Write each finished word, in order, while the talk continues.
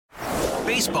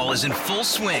Baseball is in full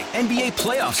swing. NBA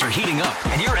playoffs are heating up,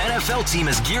 and your NFL team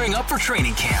is gearing up for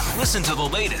training camp. Listen to the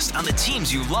latest on the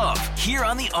teams you love here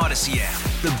on the Odyssey app.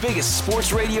 The biggest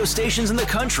sports radio stations in the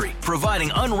country,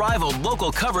 providing unrivaled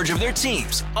local coverage of their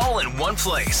teams, all in one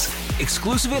place.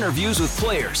 Exclusive interviews with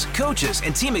players, coaches,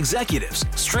 and team executives,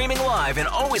 streaming live and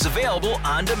always available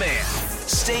on demand.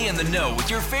 Stay in the know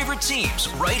with your favorite teams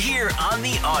right here on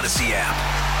the Odyssey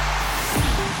app.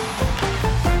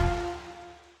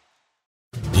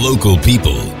 Local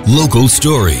people, local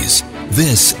stories.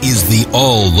 This is the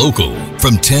All Local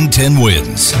from 1010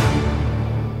 Wins.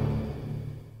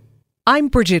 I'm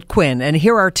Bridget Quinn, and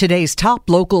here are today's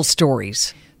top local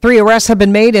stories. 3 arrests have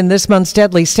been made in this month's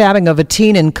deadly stabbing of a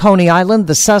teen in Coney Island.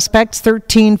 The suspects,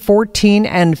 13, 14,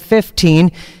 and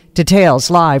 15. Details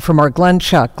live from our Glenn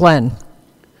Chuck. Glenn.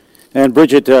 And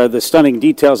Bridget, the stunning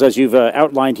details as you've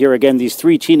outlined here again, these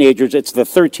 3 teenagers. It's the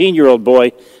 13-year-old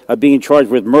boy being charged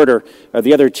with murder.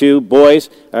 The other 2 boys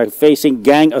facing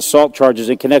gang assault charges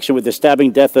in connection with the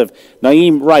stabbing death of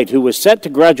Naeem Wright, who was set to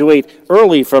graduate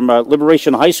early from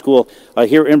Liberation High School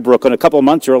here in Brooklyn, a couple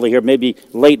months early here, maybe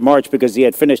late March, because he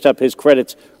had finished up his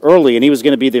credits early. And he was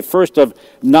going to be the first of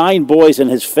 9 boys in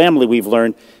his family, we've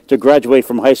learned, to graduate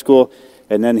from high school.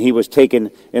 And then he was taken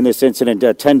in this incident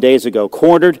 10 days ago,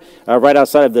 cornered right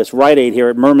outside of this Rite Aid here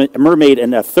at Mermaid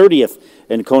and 30th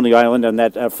in Coney Island on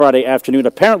that Friday afternoon.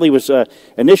 Apparently was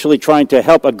initially trying to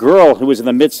help a girl who was in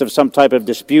the midst of some type of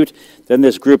dispute. Then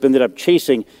this group ended up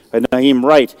chasing Naeem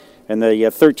Wright, and the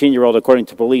 13-year-old, according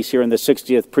to police here in the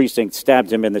 60th precinct,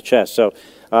 stabbed him in the chest. So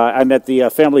I'm at the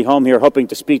family home here hoping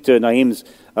to speak to Naeem's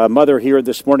mother here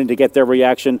this morning to get their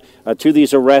reaction to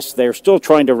these arrests. They're still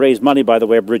trying to raise money, by the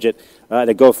way, Bridget,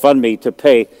 to GoFundMe to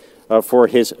pay for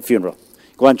his funeral.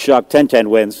 Glenn Schuck, 1010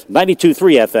 Wins,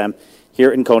 92.3 FM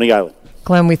here in Coney Island.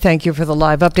 Glenn, we thank you for the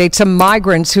live update. Some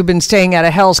migrants who've been staying at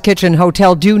a Hell's Kitchen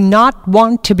hotel do not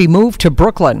want to be moved to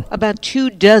Brooklyn. About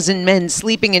 24 men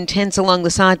sleeping in tents along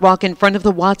the sidewalk in front of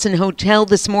the Watson Hotel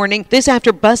this morning. This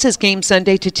after buses came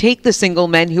Sunday to take the single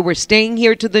men who were staying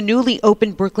here to the newly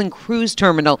opened Brooklyn Cruise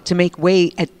Terminal to make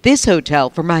way at this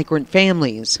hotel for migrant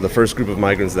families. The first group of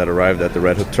migrants that arrived at the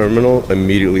Red Hook Terminal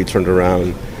immediately turned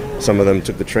around. Some of them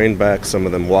took the train back, some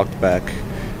of them walked back,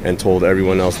 and told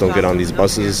everyone else, don't get on these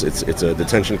buses. It's a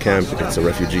detention camp. It's a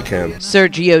refugee camp.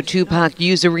 Sergio Tupac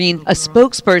Userin, a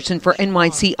spokesperson for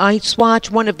NYC ICE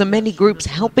Watch, one of the many groups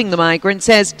helping the migrants,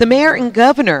 says the mayor and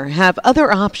governor have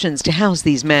other options to house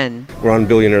these men. We're on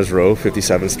Billionaires Row,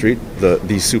 57th Street.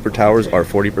 These super towers are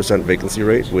 40% vacancy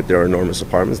rate with their enormous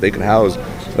apartments. They could house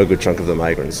a good chunk of the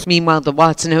migrants. Meanwhile, the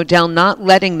Watson Hotel not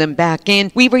letting them back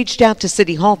in. We reached out to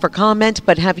City Hall for comment,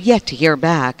 but have yet to hear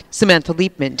back. Samantha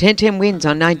Liebman, 1010 Wins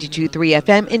on 92.3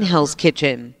 FM in Hell's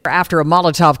Kitchen. After a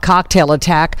Molotov cocktail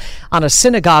attack on a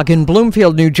synagogue in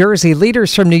Bloomfield, New Jersey,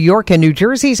 leaders from New York and New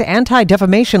Jersey's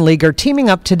Anti-Defamation League are teaming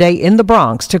up today in the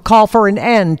Bronx to call for an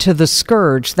end to the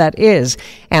scourge that is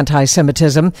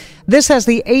anti-Semitism. This as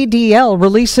the ADL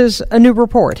releases a new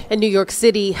report. In New York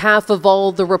City, half of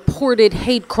all the reported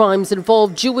hate crimes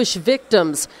involve Jewish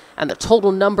victims, and the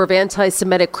total number of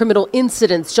anti-Semitic criminal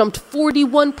incidents jumped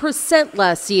 41%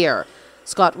 last year.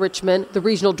 Scott Richmond, the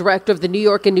regional director of the New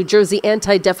York and New Jersey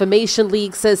Anti-Defamation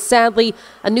League, says sadly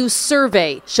a new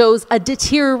survey shows a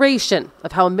deterioration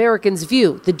of how Americans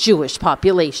view the Jewish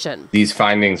population. These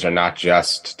findings are not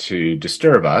just to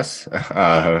disturb us.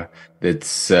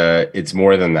 It's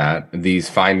more than that. These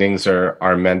findings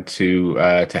are meant to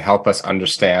help us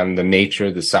understand the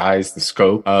nature, the size, the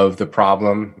scope of the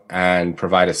problem, and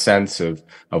provide a sense of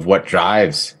what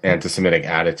drives anti-Semitic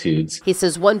attitudes. He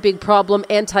says one big problem,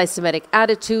 anti-Semitic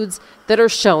attitudes that are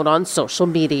shown on social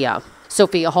media.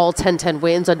 Sophia Hall, 1010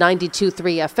 Wins on 92.3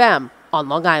 FM on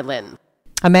Long Island.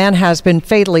 A man has been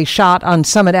fatally shot on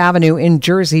Summit Avenue in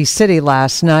Jersey City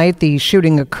last night. The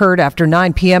shooting occurred after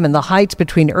 9 p.m. in the Heights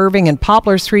between Irving and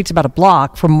Poplar Streets, about a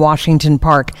block from Washington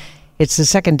Park. It's the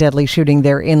second deadly shooting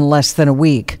there in less than a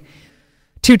week.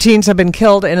 2 teens have been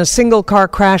killed in a single-car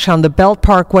crash on the Belt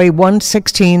Parkway, one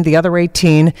 16, the other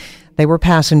 18. They were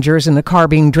passengers in a car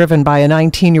being driven by a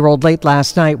 19-year-old late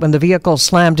last night when the vehicle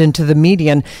slammed into the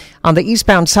median on the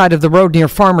eastbound side of the road near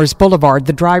Farmers Boulevard.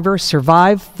 The driver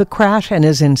survived the crash and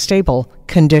is in stable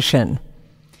condition.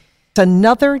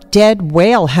 Another dead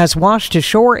whale has washed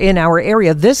ashore in our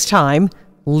area, this time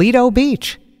Lido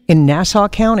Beach in Nassau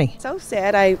County. So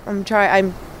sad.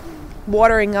 I'm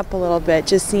watering up a little bit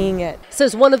just seeing it.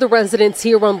 Says one of the residents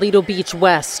here on Lido Beach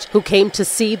West who came to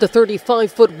see the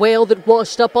 35-foot whale that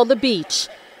washed up on the beach.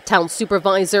 Town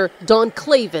Supervisor Don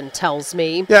Clavin tells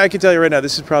me. Yeah, I can tell you right now,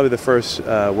 this is probably the first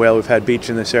whale we've had beach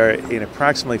in this area in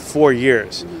approximately 4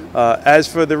 years. As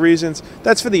for the reasons,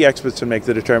 that's for the experts to make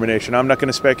the determination. I'm not going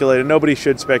to speculate, and nobody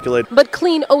should speculate. But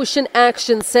Clean Ocean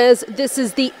Action says this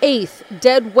is the 8th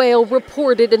dead whale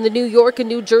reported in the New York and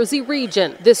New Jersey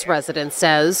region. This resident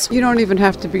says, you don't even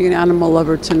have to be an animal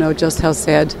lover to know just how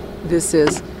sad this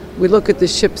is. We look at the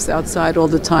ships outside all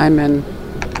the time, and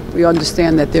we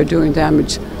understand that they're doing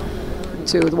damage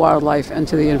to the wildlife and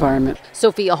to the environment.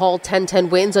 Sophia Hall,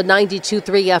 1010 Wins on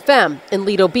 92.3 FM in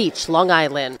Lido Beach, Long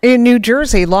Island. In New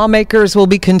Jersey, lawmakers will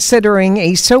be considering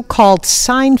a so-called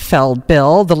Seinfeld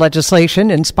bill. The legislation,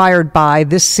 inspired by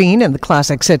this scene in the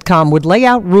classic sitcom, would lay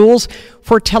out rules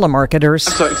for telemarketers.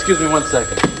 I'm sorry, excuse me 1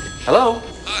 second. Hello?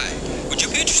 Hi. Would you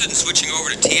be interested in switching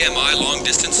over to TMI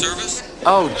long-distance service?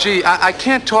 Oh, gee, I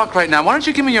can't talk right now. Why don't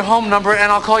you give me your home number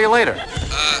and I'll call you later?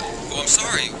 Well, I'm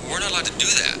sorry. We're not allowed to do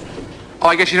that. Oh,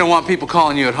 I guess you don't want people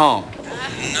calling you at home.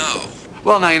 No.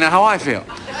 Well, now you know how I feel.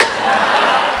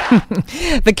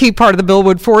 The key part of the bill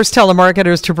would force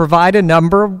telemarketers to provide a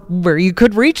number where you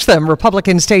could reach them.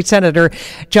 Republican State Senator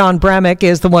John Bramnick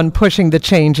is the one pushing the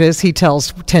changes. He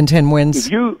tells 1010 Wins.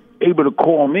 If you're able to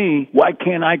call me, why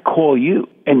can't I call you?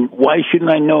 And why shouldn't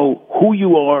I know who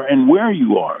you are and where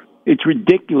you are? It's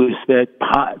ridiculous that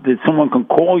someone can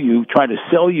call you, try to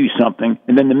sell you something,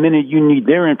 and then the minute you need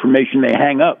their information, they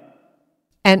hang up.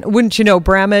 And wouldn't you know,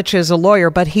 Bramnick is a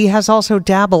lawyer, but he has also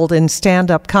dabbled in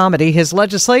stand-up comedy. His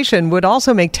legislation would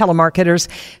also make telemarketers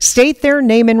state their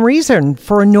name and reason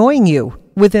for annoying you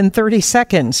within 30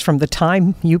 seconds from the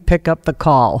time you pick up the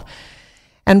call.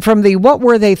 And from the What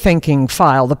Were They Thinking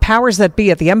file, the powers that be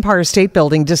at the Empire State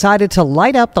Building decided to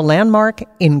light up the landmark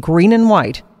in green and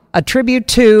white, a tribute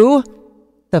to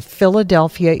the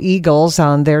Philadelphia Eagles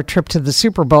on their trip to the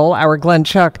Super Bowl. Our Glenn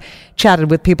Chuck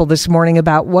chatted with people this morning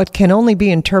about what can only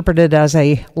be interpreted as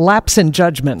a lapse in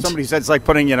judgment. Somebody said it's like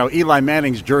putting, Eli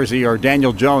Manning's jersey or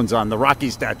Daniel Jones on the Rocky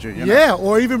statue. Yeah,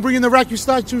 or even bringing the Rocky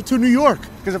statue to New York.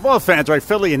 Because if all fans, right,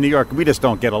 Philly and New York, we just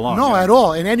don't get along. No, at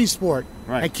all, in any sport.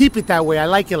 Right. And keep it that way. I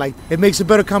like it. It makes a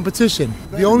better competition.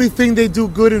 The only thing they do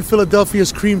good in Philadelphia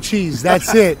is cream cheese.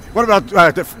 That's it. What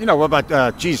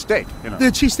about cheese steak?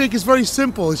 The cheese steak is very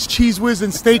simple. It's Cheese Whiz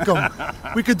and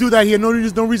Steakum. We could do that here. No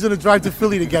reason to drive to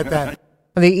Philly to get that.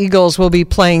 The Eagles will be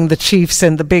playing the Chiefs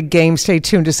in the big game. Stay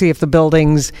tuned to see if the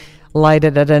building's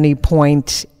lighted at any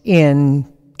point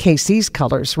in KC's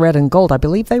colors, red and gold. I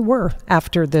believe they were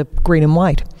after the green and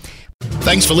white.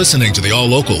 Thanks for listening to the All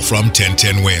Local from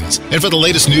 1010 Wins. And for the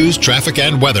latest news, traffic,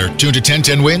 and weather, tune to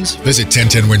 1010 Wins, visit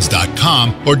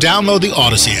 1010wins.com, or download the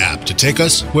Odyssey app to take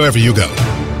us wherever you go.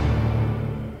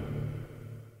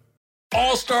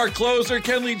 All-star closer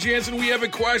Kenley Jansen, we have a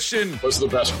question. What's the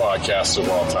best podcast of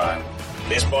all time?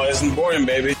 Baseball isn't boring,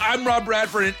 baby. I'm Rob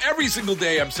Bradford, and every single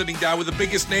day I'm sitting down with the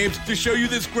biggest names to show you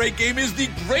this great game is the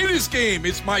greatest game.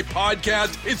 It's my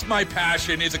podcast. It's my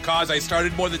passion. It's a cause I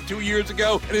started more than 2 years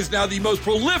ago and is now the most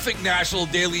prolific national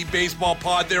daily baseball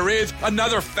pod there is.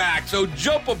 Another fact, so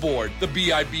jump aboard the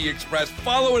BIB Express.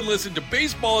 Follow and listen to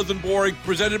Baseball Isn't Boring,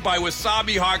 presented by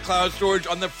Wasabi Hot Cloud Storage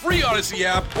on the free Odyssey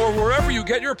app or wherever you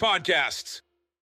get your podcasts.